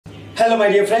Hello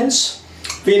my dear friends,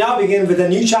 we now begin with a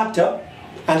new chapter,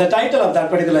 and the title of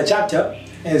that particular chapter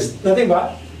is nothing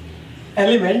but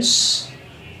Elements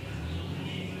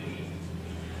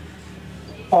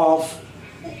of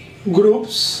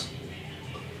Groups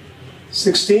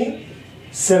 16,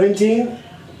 17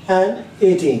 and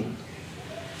 18.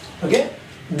 Okay,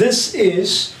 this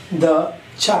is the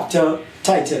chapter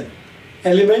title,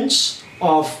 Elements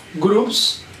of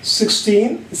Groups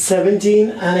 16,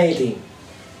 17 and 18.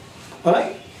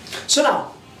 Alright, so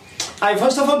now I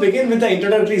first of all begin with the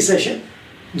introductory session,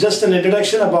 just an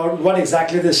introduction about what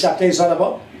exactly this chapter is all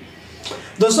about.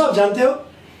 दोस्तों आप जानते हो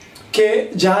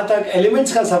कि जहाँ तक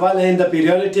elements का सवाल है in the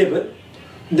periodic table,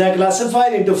 they are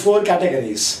classified into 4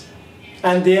 categories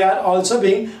and they are also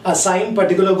being assigned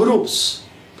particular groups.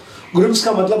 Groups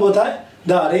का मतलब होता है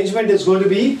the arrangement is going to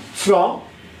be from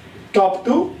top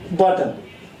to bottom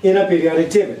in a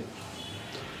periodic table.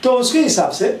 तो उसके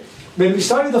हिसाब से when we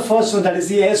start with the first one, that is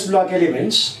the S block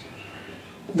elements,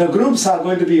 the groups are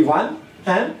going to be 1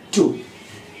 and 2.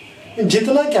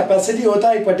 जितना capacity होता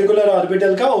है एक particular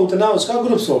orbital का उतना उसका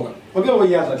ग्रुप्स होगा. ओके, वो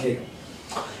याद रखिएगा.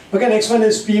 Okay, next one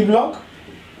is P block.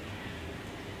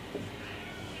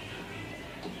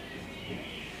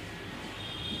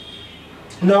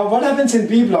 Now what happens in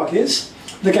P block is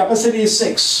the capacity is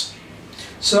 6.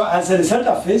 So as a result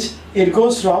of which it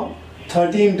goes from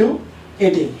 13 to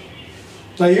 18.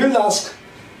 Now you will ask,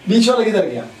 बीच वाला किधर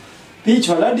गया? बीच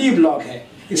वाला D block है,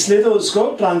 इसलिए तो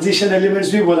उसको transition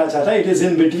elements भी बोला जाता है. It is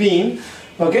in between,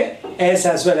 okay, S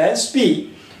as well as P.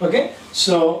 Okay,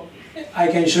 so I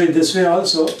can show it this way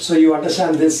also, so you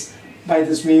understand this by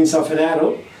this means of an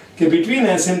arrow. Okay, between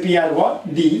S and P are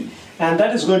what? D, and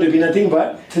that is going to be nothing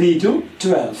but 3 to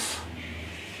 12.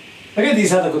 Okay,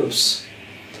 these are the groups.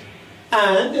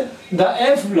 And the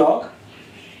F block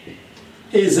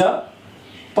is a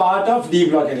part of D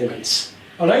block elements.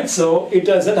 Alright, so it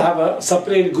doesn't have a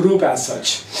separate group as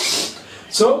such.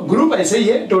 So group I say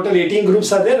here, total 18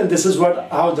 groups are there, and this is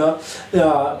how the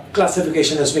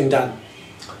classification has been done.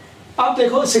 Up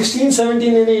देखो 16,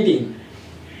 17 and 18.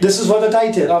 This is what the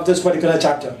title of this particular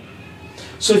chapter.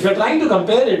 So if you're trying to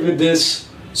compare it with this,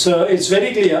 so it's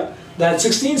very clear that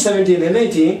 16, 17 and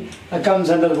 18 comes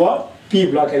under what? P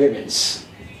block elements.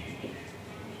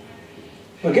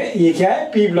 Okay, ये क्या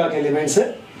है? P block elements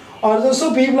है. और दोस्तों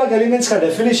P block elements का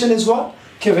definition is what?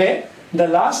 कि where the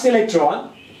last electron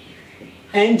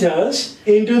enters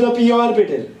into the p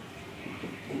orbital.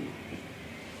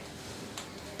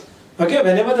 Okay,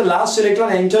 whenever the last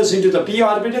electron enters into the p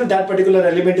orbital, that particular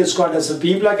element is called as a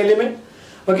P block element.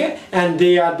 Okay, and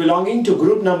they are belonging to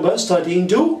group numbers 13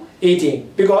 to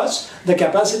 18 because the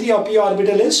capacity of p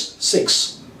orbital is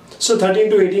 6. So 13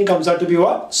 to 18 comes out to be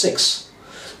what? 6.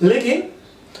 Lekin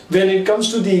when it comes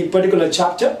to the particular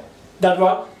chapter, that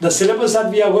what the syllabus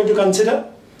that we are going to consider,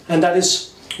 and that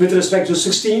is with respect to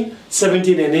 16,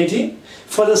 17 and 18,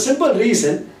 for the simple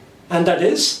reason, and that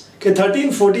is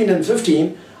 13, 14 and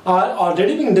 15 are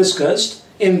already being discussed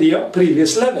in the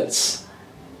previous levels.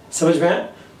 समझ में आया?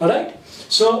 Alright?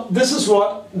 So this is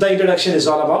what the introduction is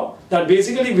all about, that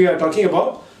basically we are talking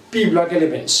about P block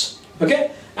elements.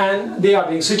 Okay? And they are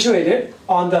being situated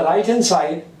on the right hand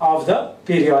side of the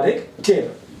periodic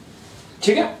table.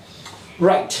 Okay?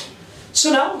 Right. So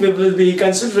now we will be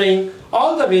considering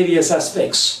all the various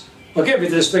aspects, okay,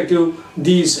 with respect to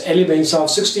these elements of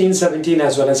 16, 17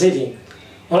 as well as 18.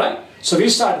 Alright? So we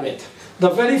start with the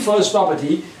very first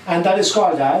property, and that is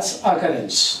called as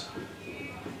occurrence.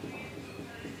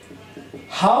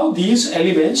 How these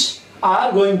elements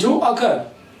are going to occur.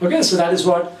 Okay, so that is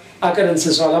what occurrence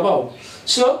is all about.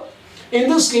 So in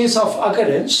this case of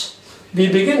occurrence, we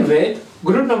begin with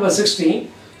group number 16.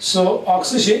 So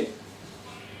oxygen,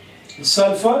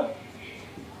 sulfur,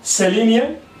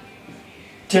 selenium,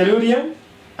 tellurium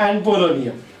and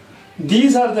polonium.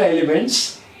 These are the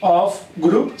elements of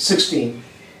group 16.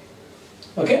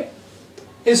 Okay?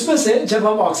 इसमें से जब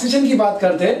हम oxygen की बात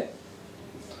करते हैं,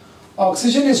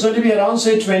 oxygen is going to be around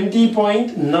say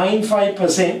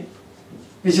 20.95%,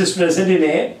 which is present in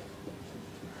air.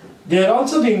 They are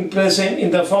also being present in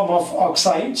the form of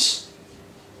oxides.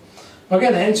 Okay,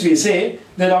 and hence we say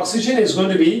that oxygen is going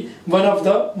to be one of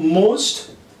the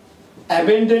most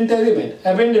abundant element.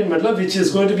 Abundant matlab which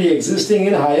is going to be existing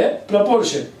in higher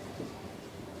proportion.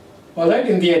 Alright,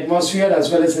 in the atmosphere as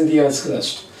well as in the Earth's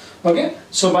crust. Okay,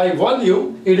 so by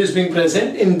volume it is being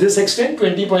present in this extent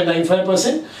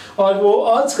 20.95%, और वो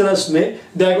Earth's crust में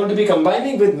they are going to be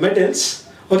combining with metals.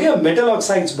 Okay, metal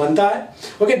oxides बनता है.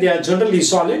 Okay, they are generally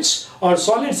solids, और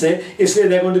solids है इसलिए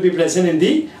they are going to be present in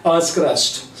the Earth's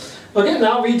crust. Okay,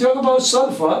 now we talk about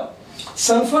sulfur.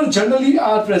 Sulfur generally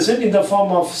are present in the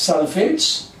form of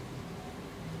sulfates,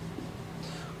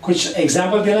 कुछ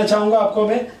example देना चाहूँगा आपको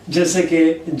मैं, जैसे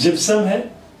कि जिप्सम है,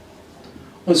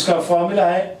 उसका फॉर्मूला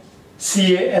है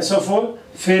CaSO4,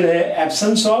 फिर है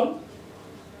Epsom salt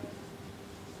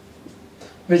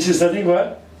which is nothing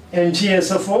but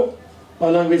MgSO4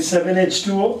 along with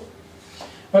 7H2O.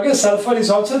 Okay, sulfur is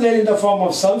also there in the form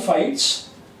of sulfides.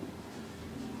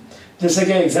 जैसे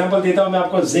कि एग्जाम्पल देता हूँ मैं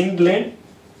आपको, zinc blende,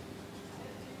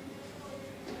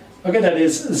 okay, that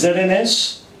is ZnS.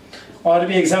 और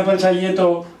भी एग्जाम्पल चाहिए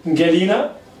तो galena,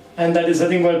 and that is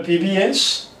nothing but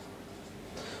PbS.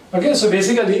 Okay, so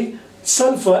basically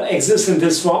sulfur exists in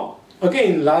this form, okay,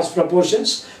 in large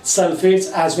proportions,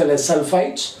 sulfates as well as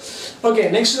sulfides.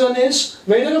 Okay, next one is,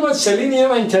 when you talk about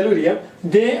selenium and tellurium,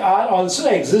 they are also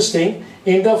existing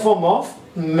in the form of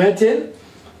methyl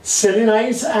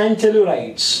selenides and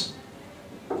tellurides.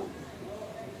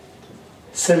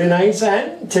 Selenides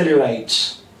and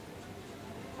tellurides.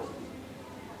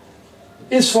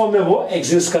 इस form में वो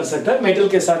exist कर सकता है, metal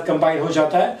के साथ combine हो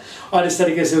जाता है, और इस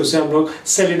तरीके से उसे हम लोग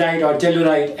सेलिनाइड और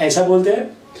टेलुराइड ऐसा बोलते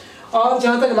हैं। और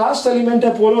जहां तक लास्ट एलिमेंट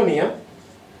है polonium,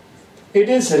 it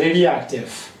is radio active.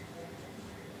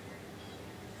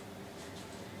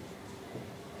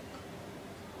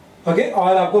 Okay,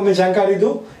 और आपको मैं जानकारी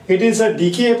दूं, it is a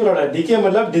DK product. DK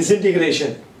मतलब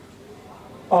disintegration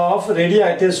of radio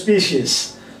active species,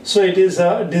 so it is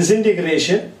a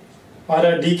disintegration और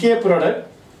अ DK product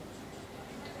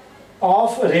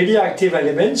of radioactive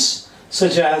elements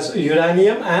such as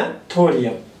uranium and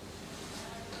thorium.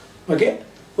 Okay,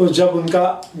 तो जब उनका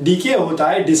डीके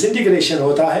होता है, डिसइंटीग्रेशन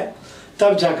होता है,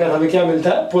 तब जाकर हमें क्या मिलता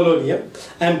है? Polonium.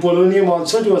 And polonium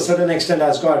also to a certain extent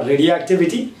has got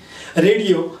radioactivity.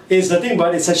 Radio is nothing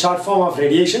but it's a short form of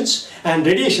radiations, and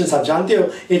radiations आप जानते हो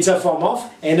it's a form of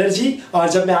energy। और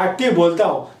जब मैं active बोलता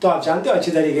हूँ तो आप जानते हो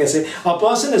अच्छी तरीके से a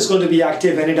person is going to be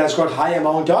active when it has got high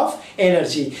amount of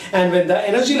energy, and when the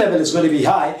energy level is going to be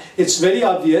high, it's very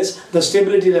obvious the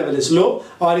stability level is low।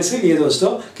 और इसीलिए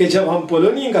दोस्तों कि जब हम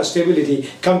polonium का stability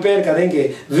compare करेंगे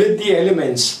with the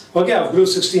elements, okay, of group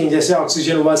 16, जैसे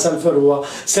oxygen हुआ, सल्फर हुआ,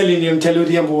 सेलेनियम,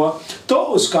 टेलुरियम हुआ, तो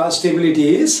उसका stability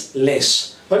is less,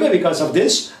 okay, because of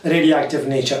this radioactive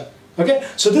nature। Okay,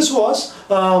 so this was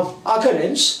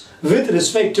occurrence with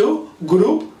respect to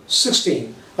group 16।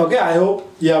 Okay, I hope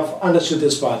you have understood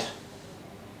this part।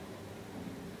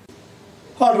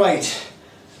 All right,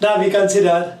 now we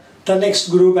consider the next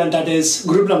group, and that is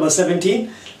group number 17।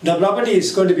 The property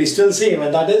is going to be still same,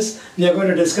 and that is we are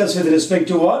going to discuss with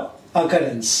respect to what?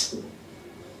 Occurrence।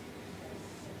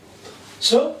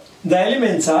 So the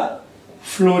elements are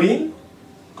fluorine,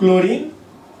 chlorine,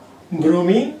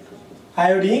 bromine,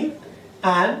 iodine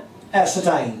and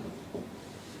acetine।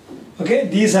 Okay,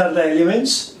 these are the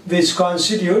elements which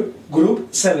constitute group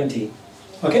 17।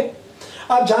 Okay,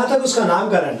 अब जहां तक उसका नाम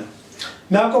कराना,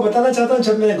 मैं आपको बताना चाहता हूं,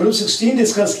 जब मैंने ग्रुप 16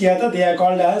 डिस्कस किया था, they are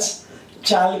called as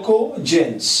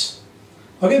chalcogens।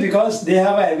 Okay, because they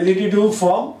have an ability to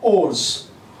form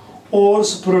ores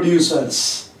producers।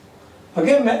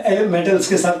 Okay, metals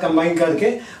के साथ कंबाइन करके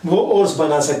वो ओर्स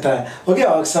बना सकता है। Okay,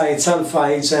 oxide,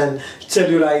 sulphides and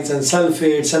सेल्यूलाइड्स and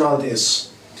sulphates and all this.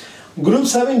 Group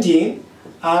 17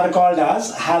 are called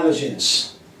as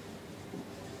halogens.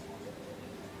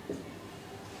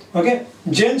 Okay,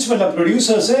 gents मतलब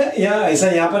producers है, या ऐसा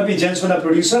यहाँ पर भी जेंस मतलब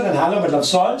प्रोड्यूसर एंड हैलो मतलब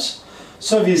सॉल्ट्स,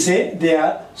 सो वी से दे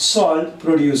आर सॉल्ट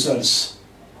प्रोड्यूसर्स।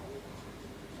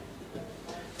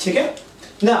 ठीक है,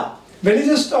 now when you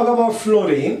just talk about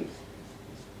fluorine,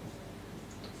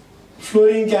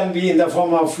 fluorine can be in the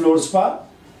form of fluorspar,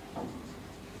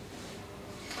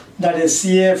 that is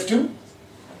CaF2।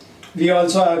 We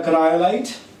also have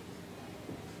cryolite,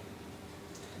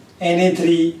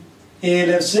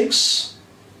 Na3AlF6।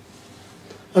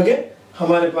 okay,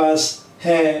 हमारे पास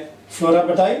है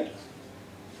fluorapatite,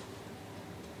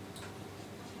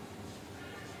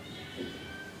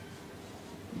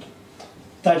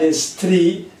 that is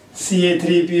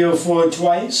 3Ca3PO4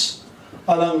 twice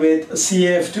along with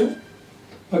CaF2।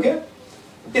 Okay,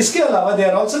 इसके अलावा they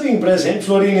are also being present,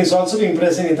 fluorine is also being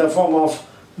present in the form of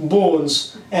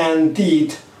bones and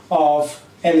teeth of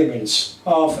elements,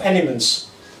 of animals।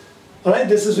 Alright,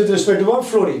 this is with respect to what?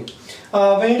 Fluorine।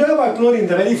 When you talk about chlorine,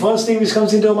 the very first thing which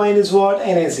comes into your mind is what?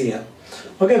 NaCl,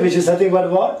 okay, which is nothing but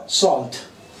what? Salt।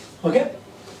 Okay,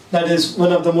 that is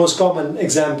one of the most common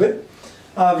example।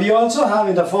 We also have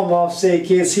in the form of say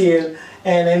KCl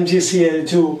and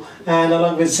MgCl2, and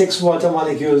along with 6 water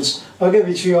molecules, okay,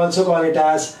 which we also call it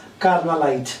as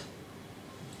carnallite।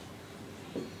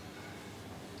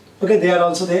 Okay, they are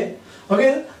also there।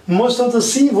 Okay, most of the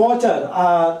sea water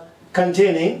are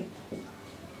containing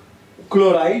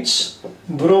chlorides,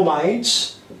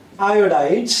 bromides,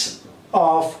 iodides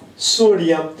of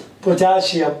sodium,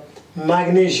 potassium,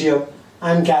 magnesium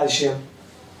and calcium.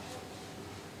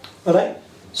 Alright,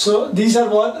 so these are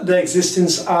what the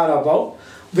existence are about.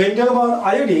 When you talk about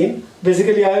iodine,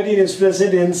 basically iodine is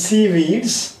present in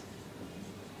seaweeds.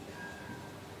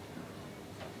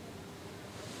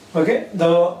 Okay,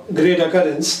 the great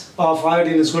occurrence of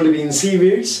iodine is going to be in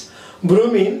seaweeds.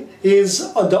 Bromine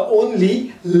is the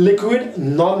only liquid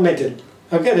non-metal.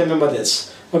 Okay, remember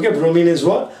this. Okay, bromine is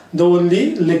what? The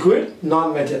only liquid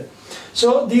non-metal.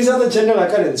 So these are the general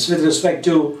occurrence with respect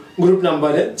to group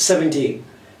number 17.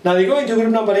 Now we go into group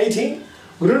number 18.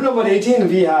 Group number 18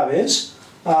 we have is,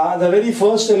 the very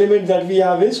first element that we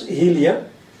have is helium,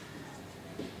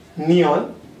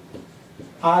 neon,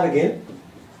 argon,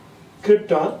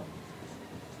 krypton,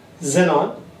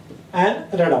 xenon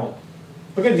and radon.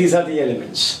 Okay, these are the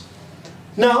elements.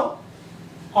 Now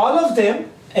all of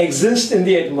them exist in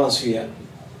the atmosphere.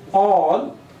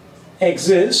 All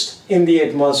exist in the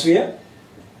atmosphere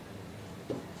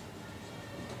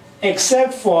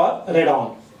except for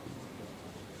radon.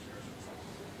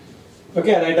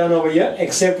 Okay, I write down over here,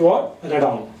 except what?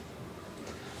 Radon.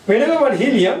 When you talk about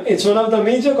helium, it's one of the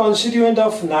major constituent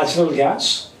of natural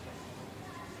gas.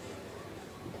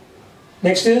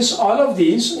 Next is, all of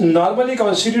these normally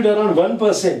constitute around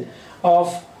 1%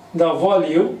 of the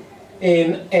volume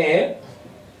in air.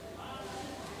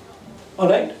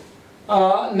 Alright.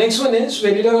 Next one is,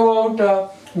 when you talk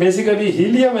about basically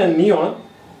helium and neon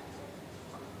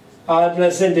are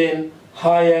present in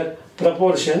higher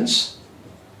proportions.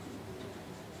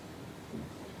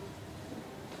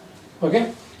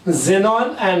 Okay,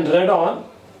 xenon and radon,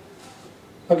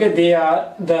 okay, they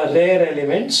are the rare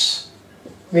elements,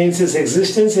 means its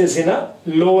existence is in a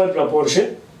lower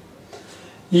proportion.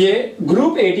 ये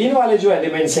group 18 वाले जो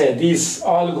elements है, these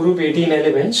all group 18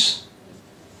 elements,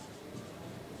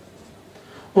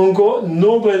 उनको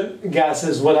noble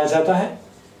gases बोला जाता है,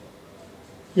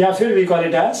 या फिर we call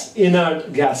it as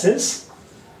inert gases.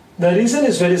 The reason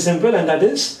is very simple, and that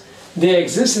is they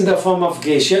exist in the form of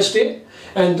gaseous state.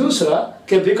 And दूसरा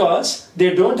कि because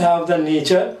they don't have the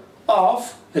nature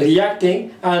of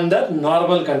reacting under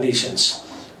normal conditions.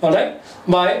 Alright,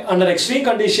 by under extreme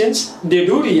conditions they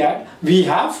do react. We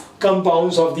have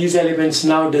compounds of these elements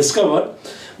now discovered,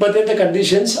 but then the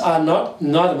conditions are not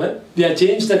normal. We have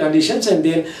changed the conditions and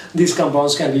then these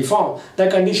compounds can be formed. The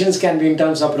conditions can be in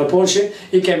terms of proportion,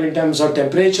 it can be in terms of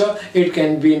temperature, it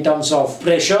can be in terms of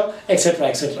pressure, etc.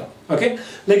 etc. Okay,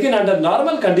 like under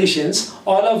normal conditions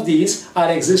all of these are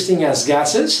existing as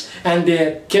gases and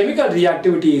their chemical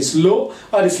reactivity is low,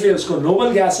 और इसलिए उसको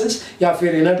noble gases या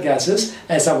फिर inert gases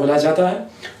ऐसा बोला जाता है.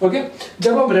 Okay,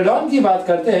 जब हम radon की बात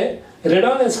करते हैं,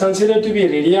 radon is considered to be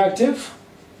radioactive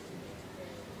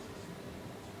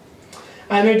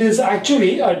and it is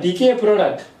actually a decay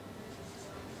product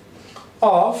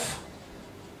of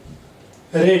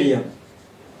radium.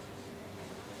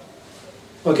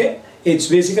 Okay, it's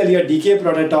basically a decay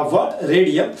product of what?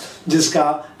 Radium,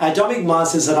 जिसका atomic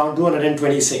mass is around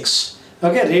 226.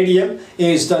 Okay, radium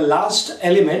is the last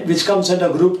element which comes under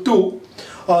group 2,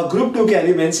 और group 2 के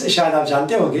elements शायद आप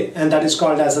जानते होंगे, and that is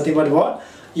called as nothing but what?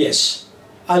 Yes,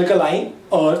 alkaline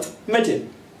earth metal.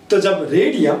 तो जब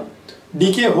radium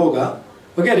decay होगा,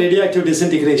 okay, radioactive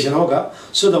disintegration hoga,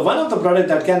 so the one of the product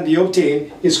that can be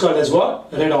obtained is called as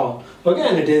what? Radon. Okay,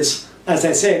 and it is, as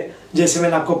I said, जैसे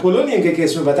मैंने आपको polonium के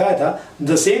case में बताया था,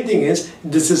 the same thing is,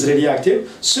 this is radioactive.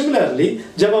 Similarly,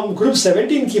 जब हम group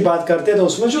 17 की बात करते हैं तो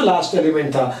उसमें जो last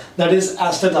element था, that is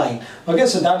astatine. Okay,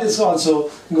 so that is also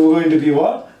going to be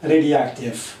what?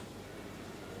 Radioactive.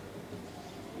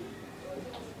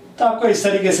 तो आपको इस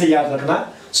तरीके से याद रखना है.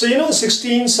 So you know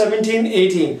 16, 17,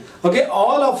 18, okay,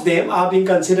 all of them are being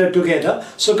considered together,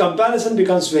 so comparison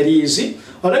becomes very easy.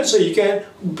 Alright, so you can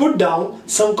put down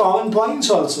some common points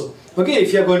also. Okay,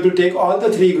 if you are going to take all the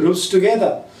three groups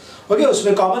together. Okay,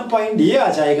 उसमें common point ये आ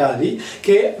जाएगा अभी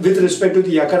कि with respect to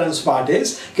the occurrence part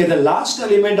is कि the last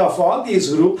element of all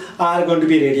these groups are going to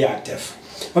be radioactive.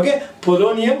 Okay,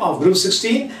 polonium of group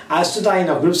 16, astatine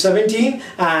of group 17,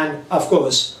 and of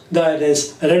course that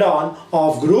is radon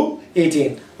of group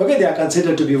 18. Okay, they are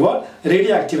considered to be what?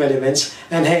 Radioactive elements,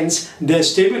 and hence their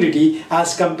stability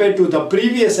as compared to the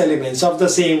previous elements of the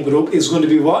same group is going to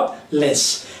be what?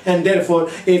 Less, and therefore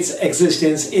its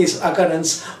existence, its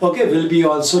occurrence, okay, will be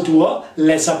also to a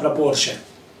lesser proportion.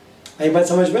 आई बात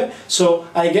समझ में? So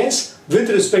I guess with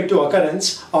respect to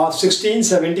occurrence of 16,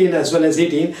 17 as well as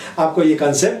 18 आपको ये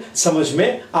concept समझ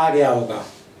में आ गया होगा.